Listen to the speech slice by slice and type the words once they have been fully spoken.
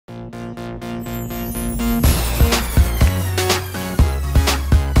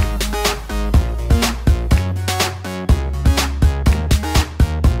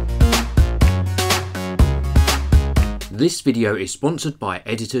This video is sponsored by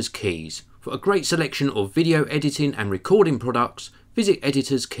Editor's Keys. For a great selection of video editing and recording products, visit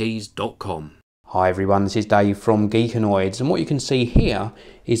editorskeys.com. Hi everyone, this is Dave from Geekanoids, and what you can see here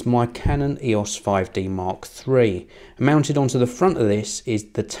is my Canon EOS 5D Mark III. Mounted onto the front of this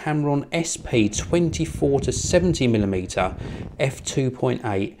is the Tamron SP 24-70mm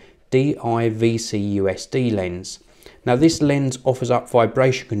f2.8 DIVC USD lens. Now this lens offers up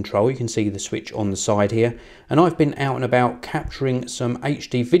vibration control. You can see the switch on the side here, and I've been out and about capturing some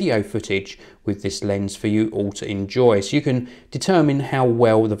HD video footage with this lens for you all to enjoy, so you can determine how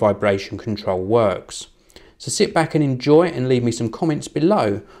well the vibration control works. So sit back and enjoy, and leave me some comments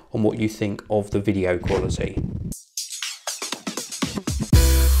below on what you think of the video quality.